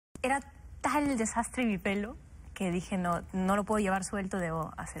era tal el desastre mi pelo que dije, no lo puedo llevar suelto,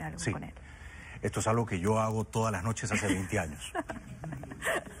 debo hacer algo con él. Esto es algo que yo hago todas las noches hace 20 años.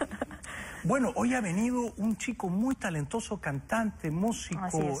 Bueno, hoy ha venido un chico muy talentoso, cantante,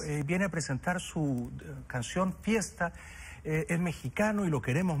 músico, viene a presentar su canción Fiesta, es mexicano y lo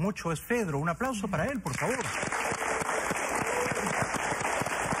queremos mucho, es Fedro. Un aplauso para él, por favor.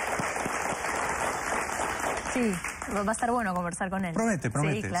 Sí, va a estar bueno conversar con él. Promete,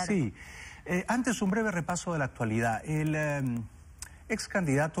 Sí, claro. sí. Antes, un breve repaso de la actualidad. El ex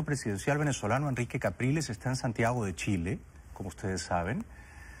candidato presidencial venezolano Enrique Capriles está en Santiago de Chile, como ustedes saben.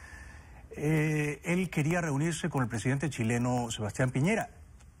 Él quería reunirse con el presidente chileno Sebastián Piñera.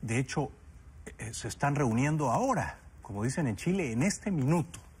 De hecho, se están reuniendo ahora, como dicen en Chile, en este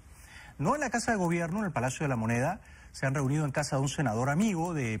minuto. No en la Casa de Gobierno, en el Palacio de la Moneda, se han reunido en casa de un senador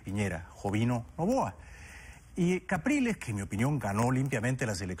amigo de Piñera, Jovino Noboa. Y Capriles, que en mi opinión ganó limpiamente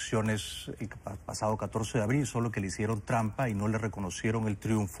las elecciones el pasado 14 de abril, solo que le hicieron trampa y no le reconocieron el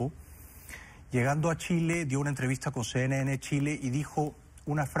triunfo, llegando a Chile, dio una entrevista con CNN Chile y dijo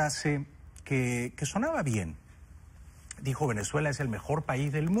una frase que sonaba bien. Dijo: Venezuela es el mejor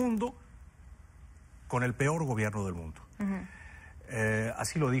país del mundo con el peor gobierno del mundo.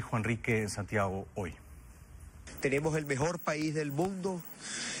 Así lo dijo Enrique en Santiago hoy. Tenemos el mejor país del mundo,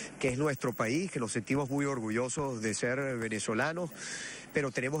 que es nuestro país, que nos sentimos muy orgullosos de ser venezolanos,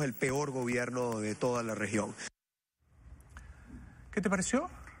 pero tenemos el peor gobierno de toda la región. ¿Qué te pareció?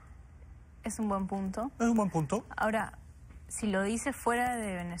 Es un buen punto. Es un buen punto. Ahora, si lo dice fuera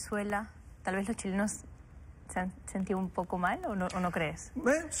de Venezuela, tal vez los chilenos se han sentido un poco mal, ¿o no crees?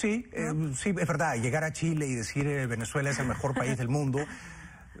 Sí, sí, es verdad. Llegar a Chile y decir Venezuela es el mejor país del mundo,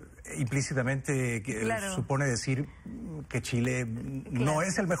 implícitamente supone decir que Chile no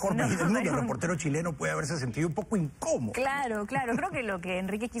es el mejor país del mundo. El reportero chileno puede haberse sentido un poco incómodo. Claro. Creo que lo que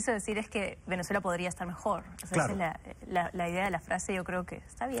Enrique quiso decir es que Venezuela podría estar mejor. O sea, esa es la idea de la frase, yo creo que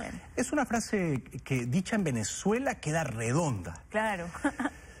está bien. Es una frase que dicha en Venezuela queda redonda. Claro.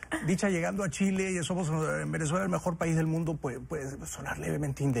 Dicha llegando a Chile y somos en Venezuela el mejor país del mundo, puede sonar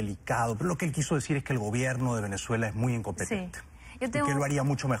levemente indelicado, pero lo que él quiso decir es que el gobierno de Venezuela es muy incompetente. Sí. Y que él lo haría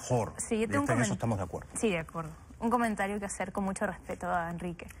mucho mejor. Sí, yo tengo en eso estamos de acuerdo. Sí, de acuerdo. Un comentario que hacer con mucho respeto a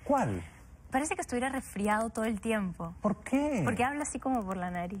Enrique. ¿Cuál? Parece que estuviera resfriado todo el tiempo. ¿Por qué? Porque habla así como por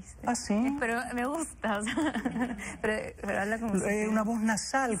la nariz. ¿Ah, sí? Pero me gusta, o sea, pero habla como... una voz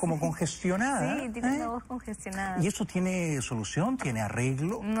nasal, como congestionada. Sí, tiene una voz congestionada. ¿Y eso tiene solución? ¿Tiene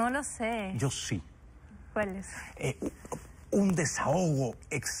arreglo? No lo sé. Yo sí. ¿Cuál es? Un desahogo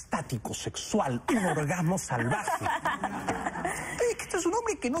extático, sexual, un orgasmo salvaje. Es que este es un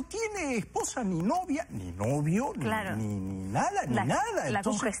hombre que no tiene esposa, ni novia, ni novio, ni nada, ni nada. La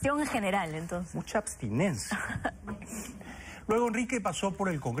congestión en general, entonces. Mucha abstinencia. Luego Enrique pasó por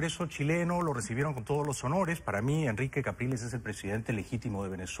el Congreso chileno, lo recibieron con todos los honores. Para mí, Enrique Capriles es el presidente legítimo de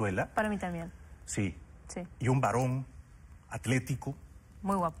Venezuela. Para mí también. Sí. Sí. Y un varón atlético.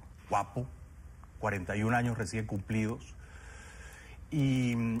 Muy guapo. Guapo, 41 años recién cumplidos.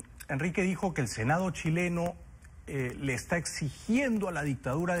 Y Enrique dijo que el Senado chileno le está exigiendo a la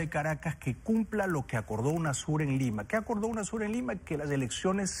dictadura de Caracas que cumpla lo que acordó UNASUR en Lima. ¿Qué acordó UNASUR en Lima? Que las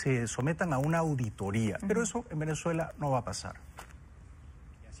elecciones se sometan a una auditoría. Pero eso en Venezuela no va a pasar.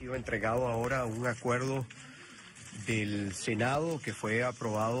 Ha sido entregado ahora un acuerdo del Senado que fue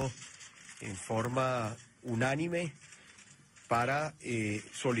aprobado en forma unánime para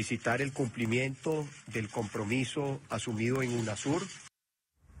solicitar el cumplimiento del compromiso asumido en UNASUR.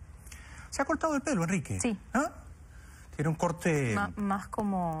 ¿Se ha cortado el pelo, Enrique? Sí. ¿Ah? Tiene un corte... Más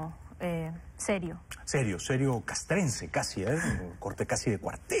como serio. Serio castrense casi, un corte casi de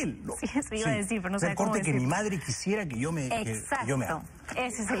cuartel, ¿no? Sí, eso iba a decir, pero no sé cómo decir. El corte que decir. mi madre quisiera que yo me... Exacto. Que yo me haga.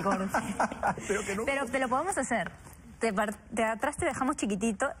 Ese es el corte. Pero que no... Pero te lo podemos hacer. De atrás te dejamos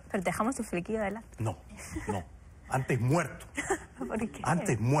chiquitito, pero te dejamos tu flequillo de adelante. No. Antes muerto. ¿Por qué?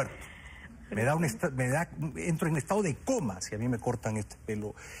 Antes muerto. Entro en estado de coma si a mí me cortan este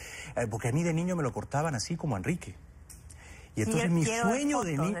pelo. Porque a mí de niño me lo cortaban así como a Enrique. Y entonces mi sueño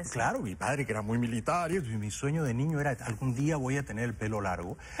de niño... Claro, mi padre que era muy militar, y mi sueño de niño era algún día voy a tener el pelo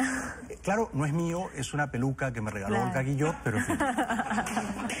largo. Claro, no es mío, es una peluca que me regaló el Gaguillot, pero en fin.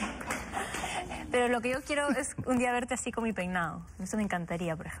 Pero lo que yo quiero es un día verte así con mi peinado. Eso me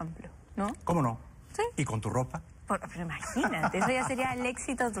encantaría, por ejemplo, ¿no? ¿Cómo no? Sí. ¿Y con tu ropa? Pero imagínate, eso ya sería el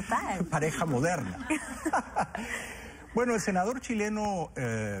éxito total. Pareja moderna. Bueno, el senador chileno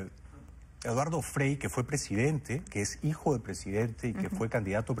Eduardo Frei, que fue presidente, que es hijo del presidente y que fue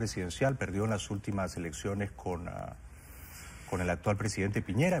candidato presidencial, perdió en las últimas elecciones con con el actual presidente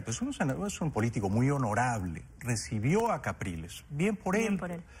Piñera, pues es un político muy honorable. Recibió a Capriles, bien por él.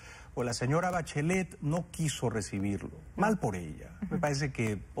 O la señora Bachelet no quiso recibirlo, mal por ella. Me parece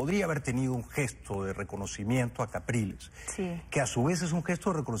que podría haber tenido un gesto de reconocimiento a Capriles, que a su vez es un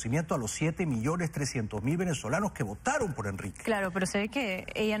gesto de reconocimiento a los 7.300.000 venezolanos que votaron por Enrique. Claro, pero se ve que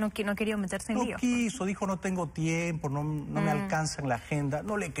ella no quería meterse en lío. No quiso, dijo no tengo tiempo, no me alcanza en la agenda,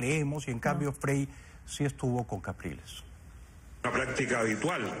 no le creemos, y en cambio Frei sí estuvo con Capriles. Una práctica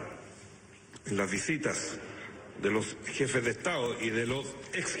habitual en las visitas de los jefes de Estado y de los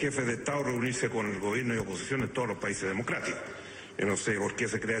ex jefes de Estado reunirse con el gobierno y oposición en todos los países democráticos. Yo no sé por qué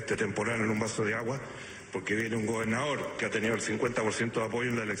se crea este temporal en un vaso de agua, porque viene un gobernador que ha tenido el 50% de apoyo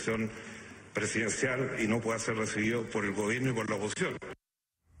en la elección presidencial y no puede ser recibido por el gobierno y por la oposición.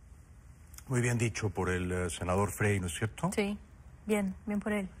 Muy bien dicho por el senador Frei, ¿no es cierto? Sí, bien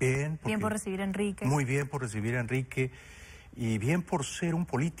por él. Bien por recibir a Enrique. Muy bien por recibir a Enrique y bien por ser un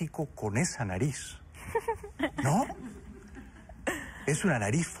político con esa nariz. ¿No? Es una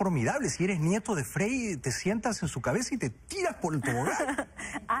nariz formidable. Si eres nieto de Frei, te sientas en su cabeza y te tiras por el tobogán.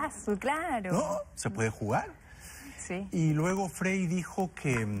 Claro. ¿No? ¿Se puede jugar? Sí. Y luego Frei dijo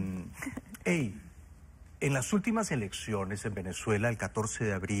que, en las últimas elecciones en Venezuela, el 14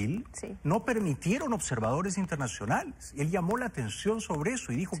 de abril, no permitieron observadores internacionales. Él llamó la atención sobre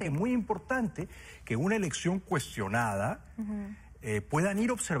eso y dijo que es muy importante que una elección cuestionada puedan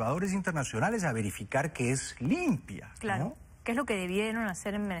ir observadores internacionales a verificar que es limpia. Claro, ¿no? que es lo que debieron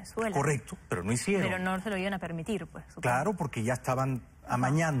hacer en Venezuela. Correcto, pero no hicieron. Pero no se lo iban a permitir, pues. Supongo. Claro, porque ya estaban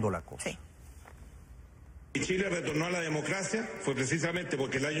amañando la cosa. Sí. Y Chile retornó a la democracia fue precisamente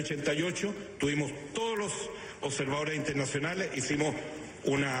porque el año 88 tuvimos todos los observadores internacionales, hicimos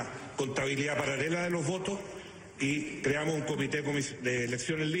una contabilidad paralela de los votos y creamos un comité de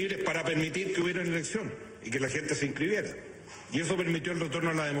elecciones libres para permitir que hubiera una elección y que la gente se inscribiera. Y eso permitió el retorno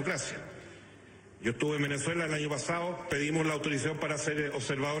a la democracia. Yo estuve en Venezuela el año pasado, pedimos la autorización para ser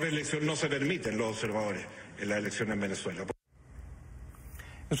observadores de elección, no se permiten los observadores en las elecciones en Venezuela.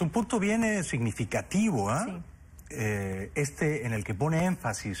 Es un punto bien significativo, ¿eh? Sí. En el que pone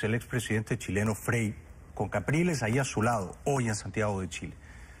énfasis el expresidente chileno Frei, con Capriles ahí a su lado, hoy en Santiago de Chile,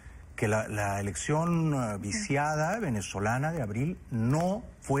 que la elección viciada venezolana de abril no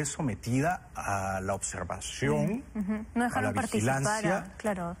fue sometida a la observación, no dejaron a la vigilancia.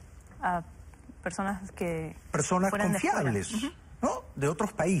 Participar a personas que confiables, ¿no? De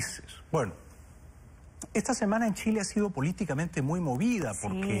otros países. Bueno, esta semana en Chile ha sido políticamente muy movida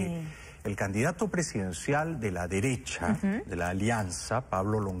porque el candidato presidencial de la derecha, de la alianza,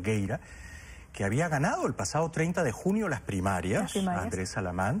 Pablo Longueira, que había ganado el pasado 30 de junio las primarias, Andrés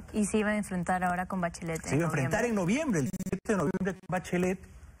Salamán. Y se iba a enfrentar ahora con Bachelet. Se iba a enfrentar en noviembre, el 7 de noviembre con Bachelet,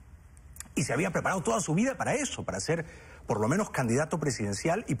 y se había preparado toda su vida para eso, para ser por lo menos candidato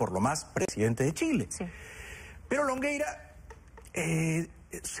presidencial y por lo más presidente de Chile. Sí. Pero Longueira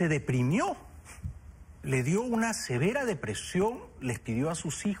se deprimió, le dio una severa depresión, les pidió a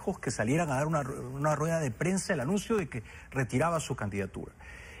sus hijos que salieran a dar una rueda de prensa, el anuncio de que retiraba su candidatura.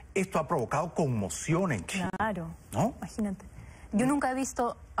 Esto ha provocado conmoción en Chile. Claro, ¿no? Imagínate. Yo nunca he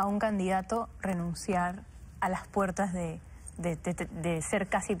visto a un candidato renunciar a las puertas de ser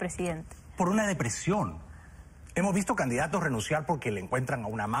casi presidente. Por una depresión. Hemos visto candidatos renunciar porque le encuentran a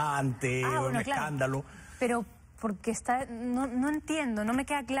un amante, un escándalo. Pero porque no entiendo, no me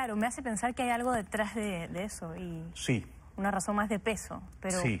queda claro. Me hace pensar que hay algo detrás de eso. Y una razón más de peso,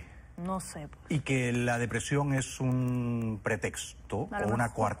 pero no sé. Pues. Y que la depresión es un pretexto o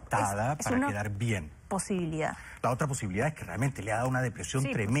una coartada para quedar bien. Posibilidad. La otra posibilidad es que realmente le ha dado una depresión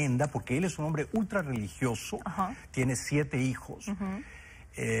tremenda porque él es un hombre ultra religioso, tiene 7 hijos.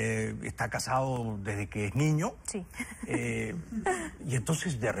 Está casado desde que es niño. Sí. Y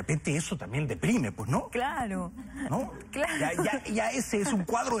entonces de repente eso también deprime, pues, ¿no? Claro. ¿No? Claro. Ya ese es un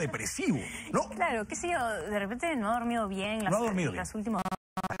cuadro depresivo, ¿no? Claro, qué sé yo, de repente no ha dormido bien las últimas...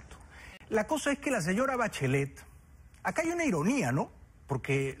 La cosa es que la señora Bachelet, acá hay una ironía, ¿no?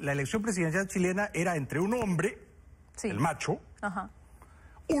 Porque la elección presidencial chilena era entre un hombre, el macho,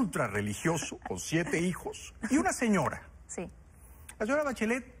 ultra religioso, con 7 hijos, y una señora. Sí. La señora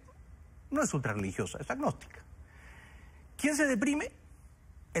Bachelet no es ultra religiosa, es agnóstica. ¿Quién se deprime?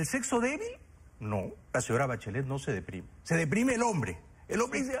 ¿El sexo débil? No, la señora Bachelet no se deprime. Se deprime el hombre. El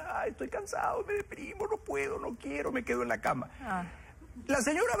hombre dice, ay, estoy cansado, me deprimo, no puedo, no quiero, me quedo en la cama. La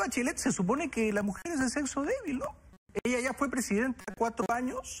señora Bachelet se supone que la mujer es el sexo débil, ¿no? Ella ya fue presidenta 4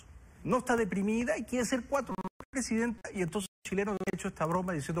 años, no está deprimida y quiere ser 4 años presidenta. Y entonces los chilenos han hecho esta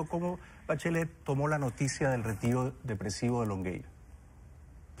broma diciendo cómo Bachelet tomó la noticia del retiro depresivo de Longueira.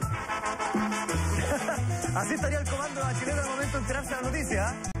 Así estaría el comando de chileno al momento de enterarse de la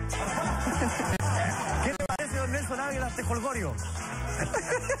noticia. ¿Qué te parece, don Nelson Ávila, este jolgorio?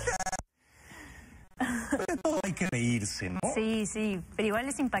 Todo hay que reírse, ¿no? Sí, sí, pero igual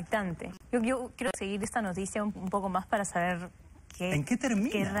es impactante. Yo quiero seguir esta noticia un poco más para saber ¿en qué termina?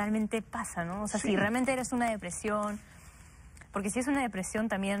 ¿Qué realmente pasa, no? O sea, si realmente eres una depresión, porque si es una depresión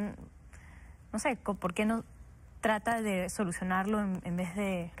también, no sé, ¿por qué no trata de solucionarlo en vez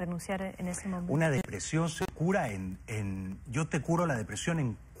de renunciar en ese momento? Una depresión se cura yo te curo la depresión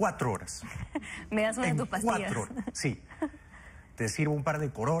en 4 horas. Me das una de tus pastillas. 4 horas, sí. Te sirvo un par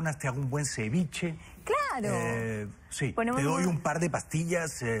de coronas, te hago un buen ceviche. Claro. Sí, te doy un par de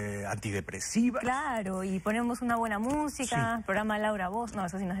pastillas antidepresivas. Claro, y ponemos una buena música, programa Laura Voz. No,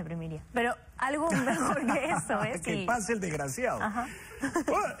 eso sí nos deprimiría. Pero algo mejor que eso, ¿eh? Que pase el desgraciado. Ajá.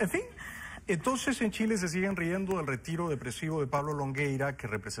 Bueno, en fin. Entonces en Chile se siguen riendo del retiro depresivo de Pablo Longueira, que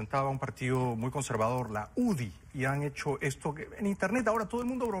representaba un partido muy conservador, la UDI, y han hecho esto que en internet ahora todo el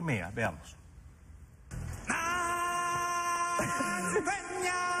mundo bromea. Veamos.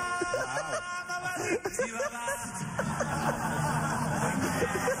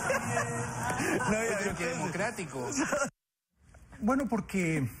 No, que democrático. Bueno,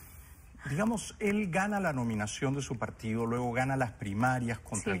 porque, digamos, él gana la nominación de su partido, luego gana las primarias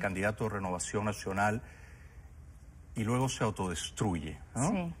contra el candidato de Renovación Nacional y luego se autodestruye,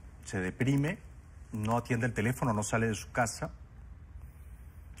 ¿no? Sí. Se deprime, no atiende el teléfono, no sale de su casa.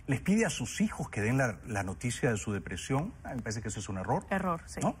 Les pide a sus hijos que den la noticia de su depresión. Me parece que eso es un error. Error,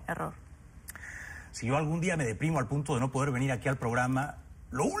 sí, ¿no? Error. Si yo algún día me deprimo al punto de no poder venir aquí al programa,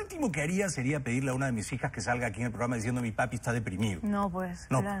 lo último que haría sería pedirle a una de mis hijas que salga aquí en el programa diciendo mi papi está deprimido. No, pues,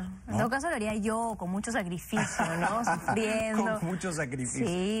 no, claro. ¿no? En todo caso lo haría yo, con mucho sacrificio, ¿no? Sufriendo. Con mucho sacrificio.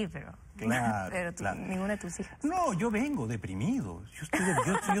 Sí, pero... Claro, pero claro. Ninguna de tus hijas. No, yo vengo deprimido.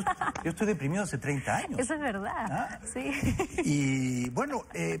 Yo estoy deprimido hace 30 años. Eso es verdad, sí. Y bueno,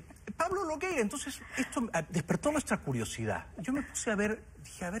 Pablo Longueira, entonces esto despertó nuestra curiosidad. Yo me puse a ver,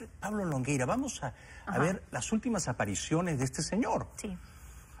 dije, a ver, Pablo Longueira, vamos a ver las últimas apariciones de este señor. Sí.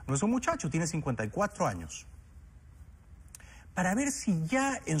 No es un muchacho, tiene 54 años. Para ver si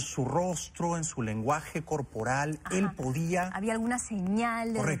ya en su rostro, en su lenguaje corporal, él podía... ¿Había alguna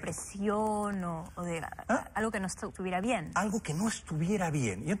señal de depresión o de algo que no estuviera bien? Algo que no estuviera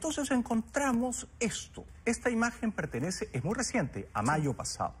bien. Y entonces encontramos esto. Esta imagen pertenece, es muy reciente, a mayo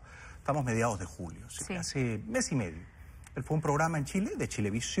pasado. Estamos mediados de julio, hace mes y medio. Él fue a un programa en Chile, de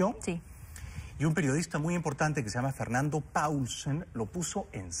Chilevisión. Sí. Y un periodista muy importante que se llama Fernando Paulsen lo puso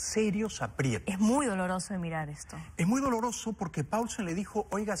en serios aprietos. Es muy doloroso de mirar esto. Es muy doloroso porque Paulsen le dijo,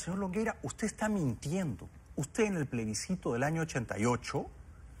 oiga, señor Longueira, usted está mintiendo. Usted en el plebiscito del año 88,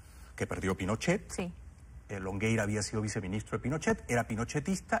 que perdió Pinochet, Longueira había sido viceministro de Pinochet, era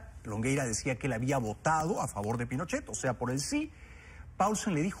pinochetista, Longueira decía que él había votado a favor de Pinochet, o sea, por el sí.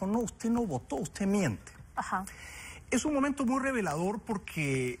 Paulsen le dijo, no, usted no votó, usted miente. Ajá. Es un momento muy revelador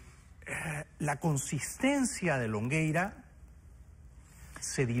porque... la consistencia de Longueira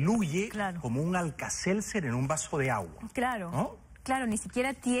se diluye como un alcacelser en un vaso de agua. Claro, ¿no? Claro, ni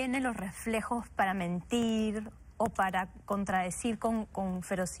siquiera tiene los reflejos para mentir o para contradecir con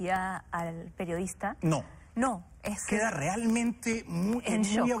ferocidad al periodista. No. No. Queda realmente muy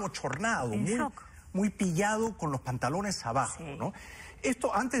abochornado, muy pillado con los pantalones abajo, ¿no?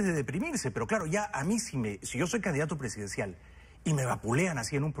 Esto antes de deprimirse, pero claro, ya a mí si yo soy candidato presidencial y me vapulean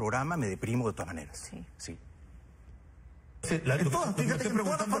así en un programa, me deprimo de todas maneras. Sí. Me estoy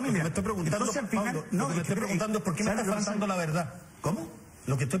preguntando es por qué me está faltando la verdad. ¿Cómo?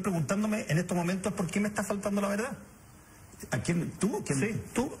 Lo que estoy preguntándome en estos momentos es por qué me está faltando la verdad. ¿A quién? ¿Tú? Sí,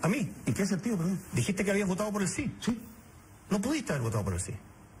 tú, a mí. ¿En qué sentido, perdón? Dijiste que habías votado por el sí. Sí. No pudiste haber votado por el sí.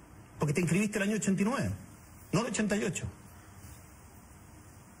 Porque te inscribiste el año 89, no el 88.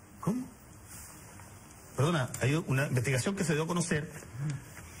 ¿Cómo? Perdona, hay una investigación que se dio a conocer,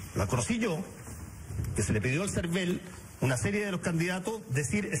 la conocí yo, que se le pidió al CERVEL, una serie de los candidatos,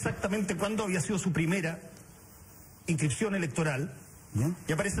 decir exactamente cuándo había sido su primera inscripción electoral,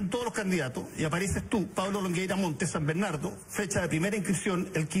 y aparecen todos los candidatos, y apareces tú, Pablo Longueira Montes, San Bernardo, fecha de primera inscripción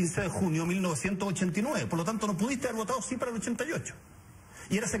el 15 de junio de 1989, por lo tanto no pudiste haber votado sí para el 88.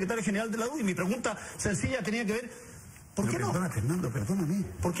 Y era secretario general de la UDI, y mi pregunta sencilla tenía que ver, ¿por qué no? Perdona, Fernando, perdóname.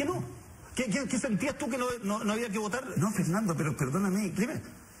 ¿Por qué no? ¿Qué sentías tú que no había que votar? No, Fernando, pero perdóname. Dime.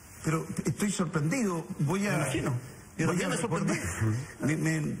 Pero estoy sorprendido. Voy a... Me imagino. ¿Por qué me sorprendí?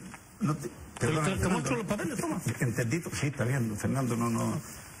 Te muestro los papeles, toma. Entendí. Sí, está bien, Fernando, no.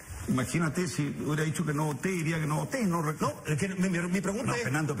 Imagínate si hubiera dicho que no voté, diría que no voté, no es que mi pregunta es,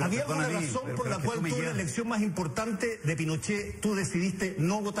 Fernando, pero ¿había alguna perdóname, razón por la pero cual tú en la elección más importante de Pinochet tú decidiste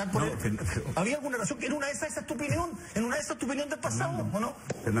no votar por él? ¿Había alguna razón? ¿En una de esas esa es tu opinión? ¿En una de esas es tu opinión del pasado, Fernando, o no?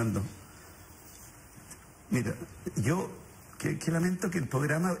 Fernando, mira, yo que lamento que el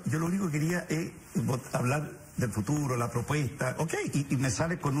programa, yo lo único que quería es hablar del futuro, la propuesta, y me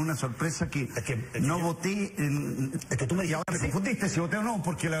sale con una sorpresa que no voté, es que tú me ahora me confundiste si voté o no,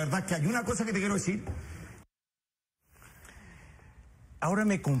 porque la verdad es que hay una cosa que te quiero decir. Ahora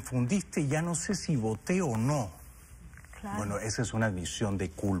me confundiste y ya no sé si voté o no. Claro. Bueno, esa es una admisión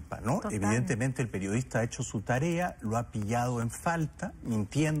de culpa, ¿no? Total. Evidentemente el periodista ha hecho su tarea, lo ha pillado en falta,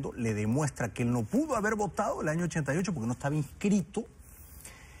 mintiendo, le demuestra que él no pudo haber votado el año 88 porque no estaba inscrito,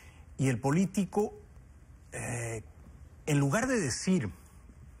 y el político, en lugar de decir,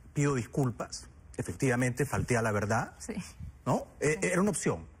 pido disculpas, efectivamente falté a la verdad, Sí. ¿no? Era una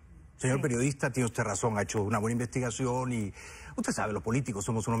opción. Señor periodista, tiene usted razón, ha hecho una buena investigación y usted sabe, los políticos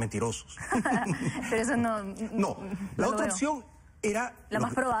somos unos mentirosos. Pero eso no... No, la otra veo. opción era... La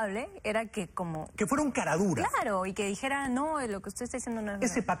más probable era que como... Que fuera un caradura. Claro, y que dijera, no, lo que usted está diciendo no es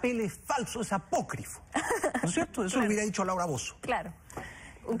Ese verdad. papel es falso, es apócrifo. ¿No es cierto? Eso lo hubiera dicho Laura Bozzo. Claro,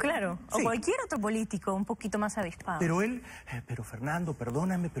 claro. O Sí. cualquier otro político un poquito más avispado. Pero él, pero Fernando,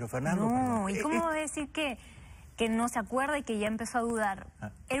 perdóname, pero Fernando... No, perdóname. ¿y cómo va a decir que no se acuerda y que ya empezó a dudar?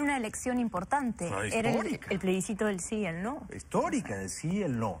 Era una elección importante. Era histórica. el plebiscito del sí y el no. Histórica, del sí y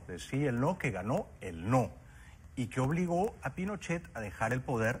el no. Del sí y el no, que ganó el no. Y que obligó a Pinochet a dejar el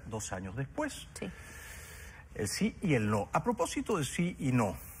poder 2 años después. Sí. El sí y el no. A propósito de sí y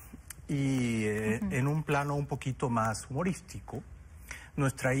no, y en un plano un poquito más humorístico,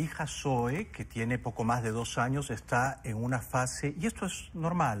 nuestra hija Zoe, que tiene poco más de 2 años, está en una fase, y esto es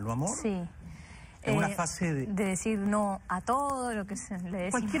normal, ¿no, amor? Sí. En una fase de... decir no a todo lo que se le decimos.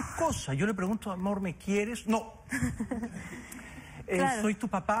 Cualquier cosa. Yo le pregunto, amor, ¿me quieres? No. Claro. ¿Soy tu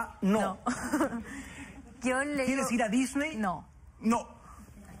papá? No. Yo le ¿Quieres digo, ir a Disney? No. No.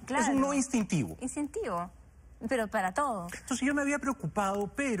 Claro. Es un no instintivo. Instintivo. Pero para todo. Entonces yo me había preocupado,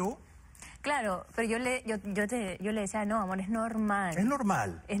 pero... Claro, pero yo le decía, no, amor, es normal. Es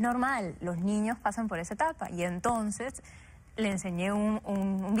normal. Es normal, los niños pasan por esa etapa. Y entonces le enseñé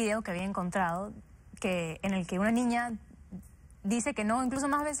un video que había encontrado en el que una niña dice que no, incluso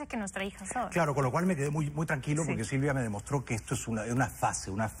más veces que nuestra hija Zoe. Claro, con lo cual me quedé muy tranquilo, Sí. porque Silvia me demostró que esto es una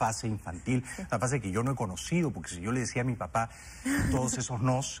fase infantil, una fase que yo no he conocido, porque si yo le decía a mi papá todos esos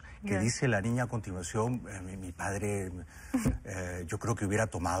nos que dice la niña a continuación, mi padre yo creo que hubiera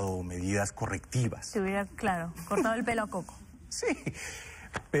tomado medidas correctivas. Se hubiera, claro, cortado el pelo a Coco. Sí,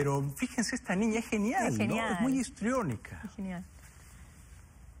 pero fíjense, esta niña es genial, Es genial. ¿no? Es muy histriónica. Genial.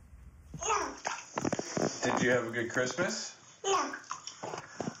 Did you have a good Christmas? No,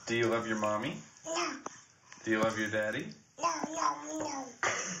 Do you love your mommy? no, Do you love your daddy? no, no,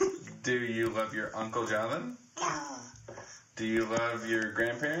 Do you love your Uncle Jonathan? no, Do you love your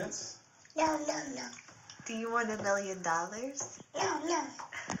grandparents? no, no, no, Do you want $1 million? no, no,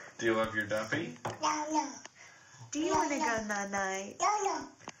 Do you love your Duffy? no, no, Do you want to go night-night? no,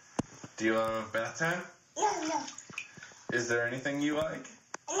 Do you love a bathtub? no, no, Is there anything you like?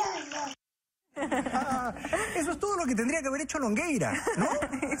 no. Eso es todo lo que tendría que haber hecho Longueira, ¿no?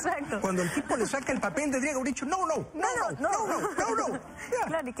 Exacto. Cuando el tipo le saca el papel tendría que haber dicho no. Ya.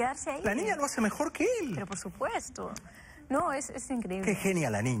 Claro, y quedarse ahí. La niña lo hace mejor que él. Pero por supuesto. No, es increíble. Qué genia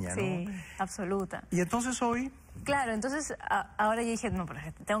la niña, ¿no? Sí, absoluta. Y entonces hoy... Claro, entonces ahora yo dije, no, pero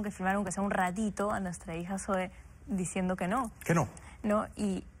tengo que filmar aunque sea un ratito a nuestra hija Zoe diciendo que no. Que no. ¿No?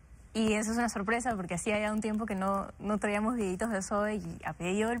 Y eso es una sorpresa porque hacía ya un tiempo que no traíamos videitos de Zoe y a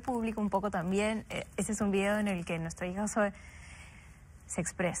pedido del público un poco también. Ese es un video en el que nuestra hija Zoe se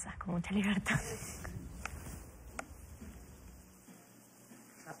expresa con mucha libertad.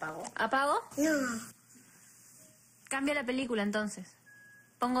 ¿Apagó? ¿Apagó? No, Cambia la película entonces.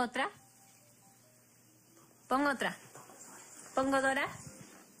 ¿Pongo otra? ¿Pongo otra? ¿Pongo Dora?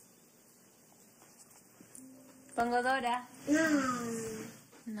 ¿Pongo Dora?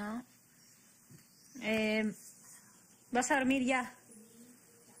 No. ¿Vas a dormir ya?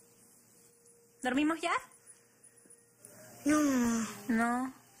 ¿Dormimos ya? no,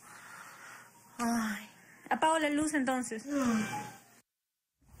 No. Ay. Apago la luz entonces.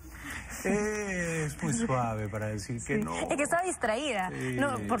 Es muy suave para decir que no. Es que estaba distraída. Sí.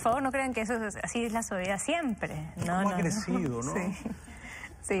 No, por favor, no crean que eso es así es la suavidad siempre. No, ¿Cómo ha crecido, no? Sí.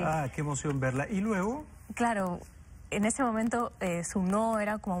 Sí. Ah, qué emoción verla. Y luego... Claro, en ese momento su no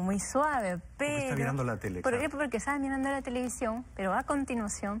era como muy suave, pero... está mirando la tele, Porque claro. estaba mirando la televisión, pero a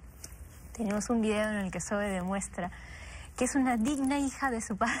continuación tenemos un video en el que Zoe demuestra que es una digna hija de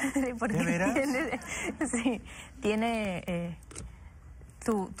su padre, porque ¿De veras? tiene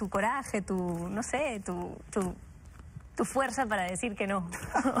tu coraje, no sé, tu fuerza para decir que no.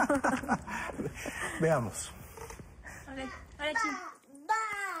 Veamos. Hola, Chi.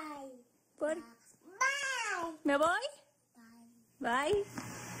 Bye. ¿Por? Bye. ¿Me voy? Bye.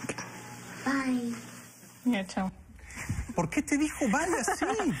 Bye. Ya, chao. ¿Por qué te dijo vale así?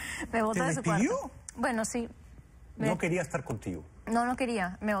 Me botó ¿Te de su despidió? cuarto. Bueno, sí. No quería estar contigo. No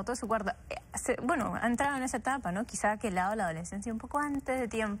quería. Me botó de su cuarto. Bueno, ha entrado en esa etapa, ¿no? Quizá que el lado de la adolescencia un poco antes de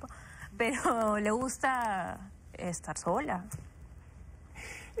tiempo, pero le gusta estar sola.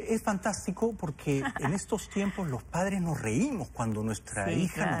 Es fantástico porque en estos tiempos los padres nos reímos cuando nuestra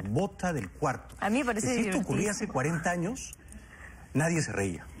hija nos bota del cuarto. A mí me parece Si esto ocurría hace divertidísimo. 40 años, nadie se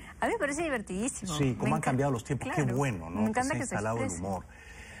reía. A mí me parece divertidísimo. Sí, cómo han cambiado los tiempos. Claro. Qué bueno, ¿no? Me encanta se ha que se instalado el exprese. humor.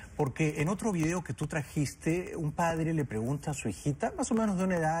 Porque en otro video que tú trajiste, un padre le pregunta a su hijita, más o menos de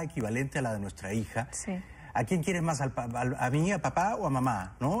una edad equivalente a la de nuestra hija, Sí. ¿a quién quieres más, a mí, a papá o a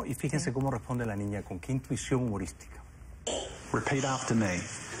mamá? ¿No? Y fíjense cómo responde la niña, con qué intuición humorística. Repeat after me.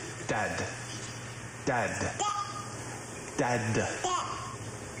 Dad. Dad. Dad.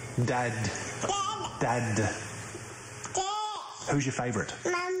 Dad. Dad. Who's your favorite?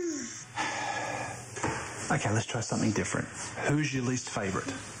 Mom. Okay, let's try something different. Who's your least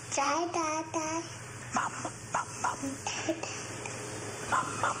favorite? Dad, dad, dad. Mum, mum, mum. Mum,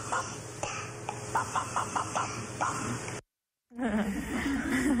 mum, mum. Mum, mum, mum, mum, mum, mum.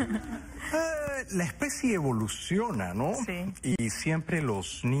 La especie evoluciona, ¿no? Sí. Y siempre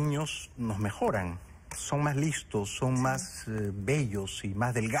los niños nos mejoran. Son más listos, son más bellos y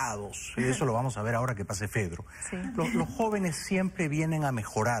más delgados. Y eso lo vamos a ver ahora que pase Fedro. Sí. Los jóvenes siempre vienen a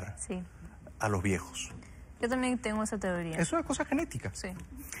mejorar Sí. a los viejos. Yo también tengo esa teoría. Es una cosa genética. Sí.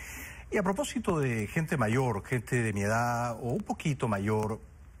 Y a propósito de gente mayor, gente de mi edad o un poquito mayor,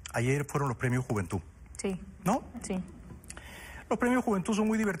 ayer fueron los premios Juventud, Sí. ¿no? Sí. Los premios Juventud son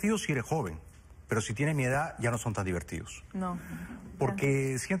muy divertidos si eres joven, pero si tienes mi edad ya no son tan divertidos. No.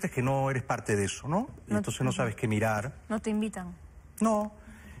 Porque sientes que no eres parte de eso, ¿no? Y entonces no sabes qué mirar. No te invitan. No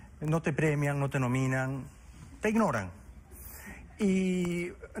te premian, no te nominan, te ignoran.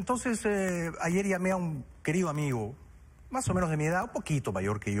 Y entonces ayer llamé a un querido amigo, más o menos de mi edad, un poquito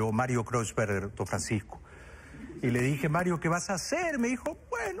mayor que yo, Mario Kreuzberger, don Francisco. Y le dije, Mario, ¿qué vas a hacer? Me dijo,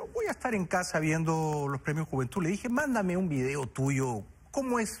 bueno, voy a estar en casa viendo los premios Juventud. Le dije, mándame un video tuyo,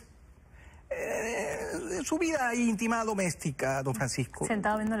 ¿cómo es su vida íntima, doméstica, don Francisco?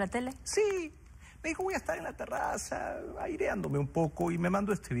 ¿Sentado viendo la tele? Sí. Me dijo, voy a estar en la terraza, aireándome un poco, y me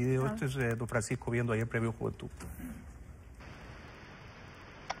mandó este video. Este es don Francisco viendo ayer Premio Juventud.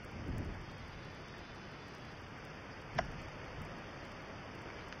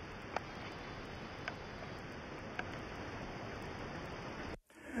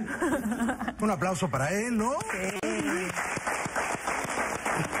 Un aplauso para él, ¿no?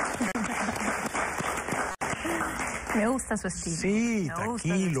 Me gusta su estilo. Sí, Me gusta tranquilo,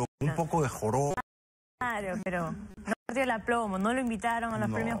 su estilo. un poco de joroba. Claro, pero no perdió el aplomo. No lo invitaron a los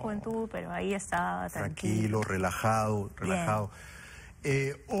No. premios Juventud, pero ahí estaba, Tranquilo, relajado.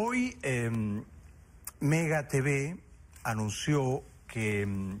 Hoy Mega TV anunció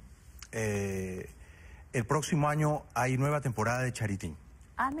que el próximo año hay nueva temporada de Charitín.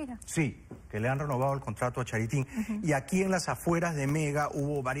 Ah, mira. Sí, que le han renovado el contrato a Charitín. Y aquí en las afueras de Mega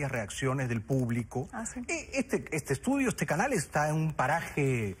hubo varias reacciones del público. Ah, sí. Este estudio, este canal está en un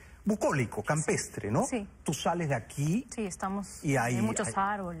paraje bucólico, campestre, ¿no? Sí. Tú sales de aquí. Sí, estamos. Y hay muchos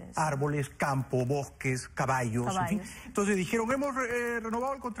árboles. Árboles, campo, bosques, caballos, en fin. Caballos. Entonces dijeron, hemos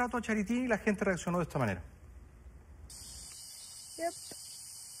renovado el contrato a Charitín, y la gente reaccionó de esta manera. Yep.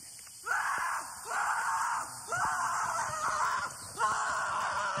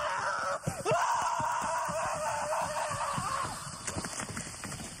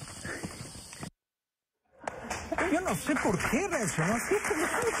 Yo no sé por qué reaccionó así.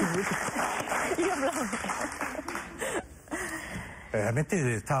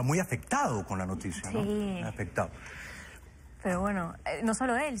 Realmente estaba muy afectado con la noticia, ¿no? Sí. Afectado. Pero bueno, no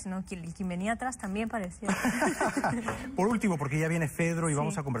solo él, sino quien venía atrás también parecía. Por último, porque ya viene Fedro y Sí.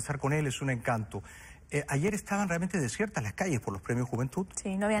 vamos a conversar con él, es un encanto. Ayer estaban realmente desiertas las calles por los premios Juventud.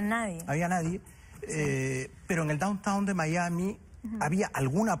 Sí, no había nadie. Había nadie. Pero en el downtown de Miami había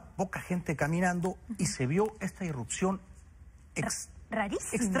alguna poca gente caminando y se vio esta irrupción Rarísimo.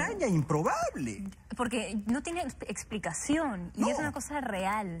 extraña, improbable. Porque no tiene explicación y No. es una cosa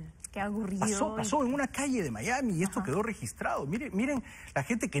real que ha ocurrido. Pasó en una calle de Miami y esto quedó registrado. Miren la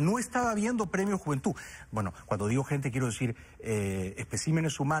gente que no estaba viendo Premio Juventud. Bueno, cuando digo gente quiero decir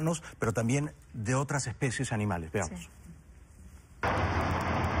especímenes humanos, pero también de otras especies animales. Veamos. Sí.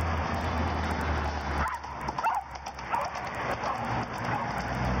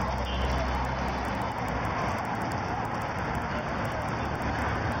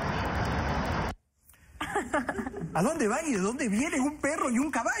 ¿A dónde van y de dónde viene un perro y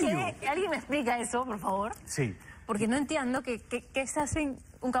un caballo? ¿Qué? ¿Alguien me explica eso, por favor? Sí. Porque no entiendo que se hace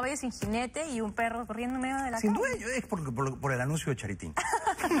un caballo sin jinete y un perro corriendo en medio de la Sin calle. dueño, es por el anuncio de Charitín.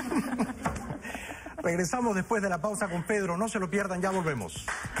 Regresamos después de la pausa con Pedro, no se lo pierdan, ya volvemos.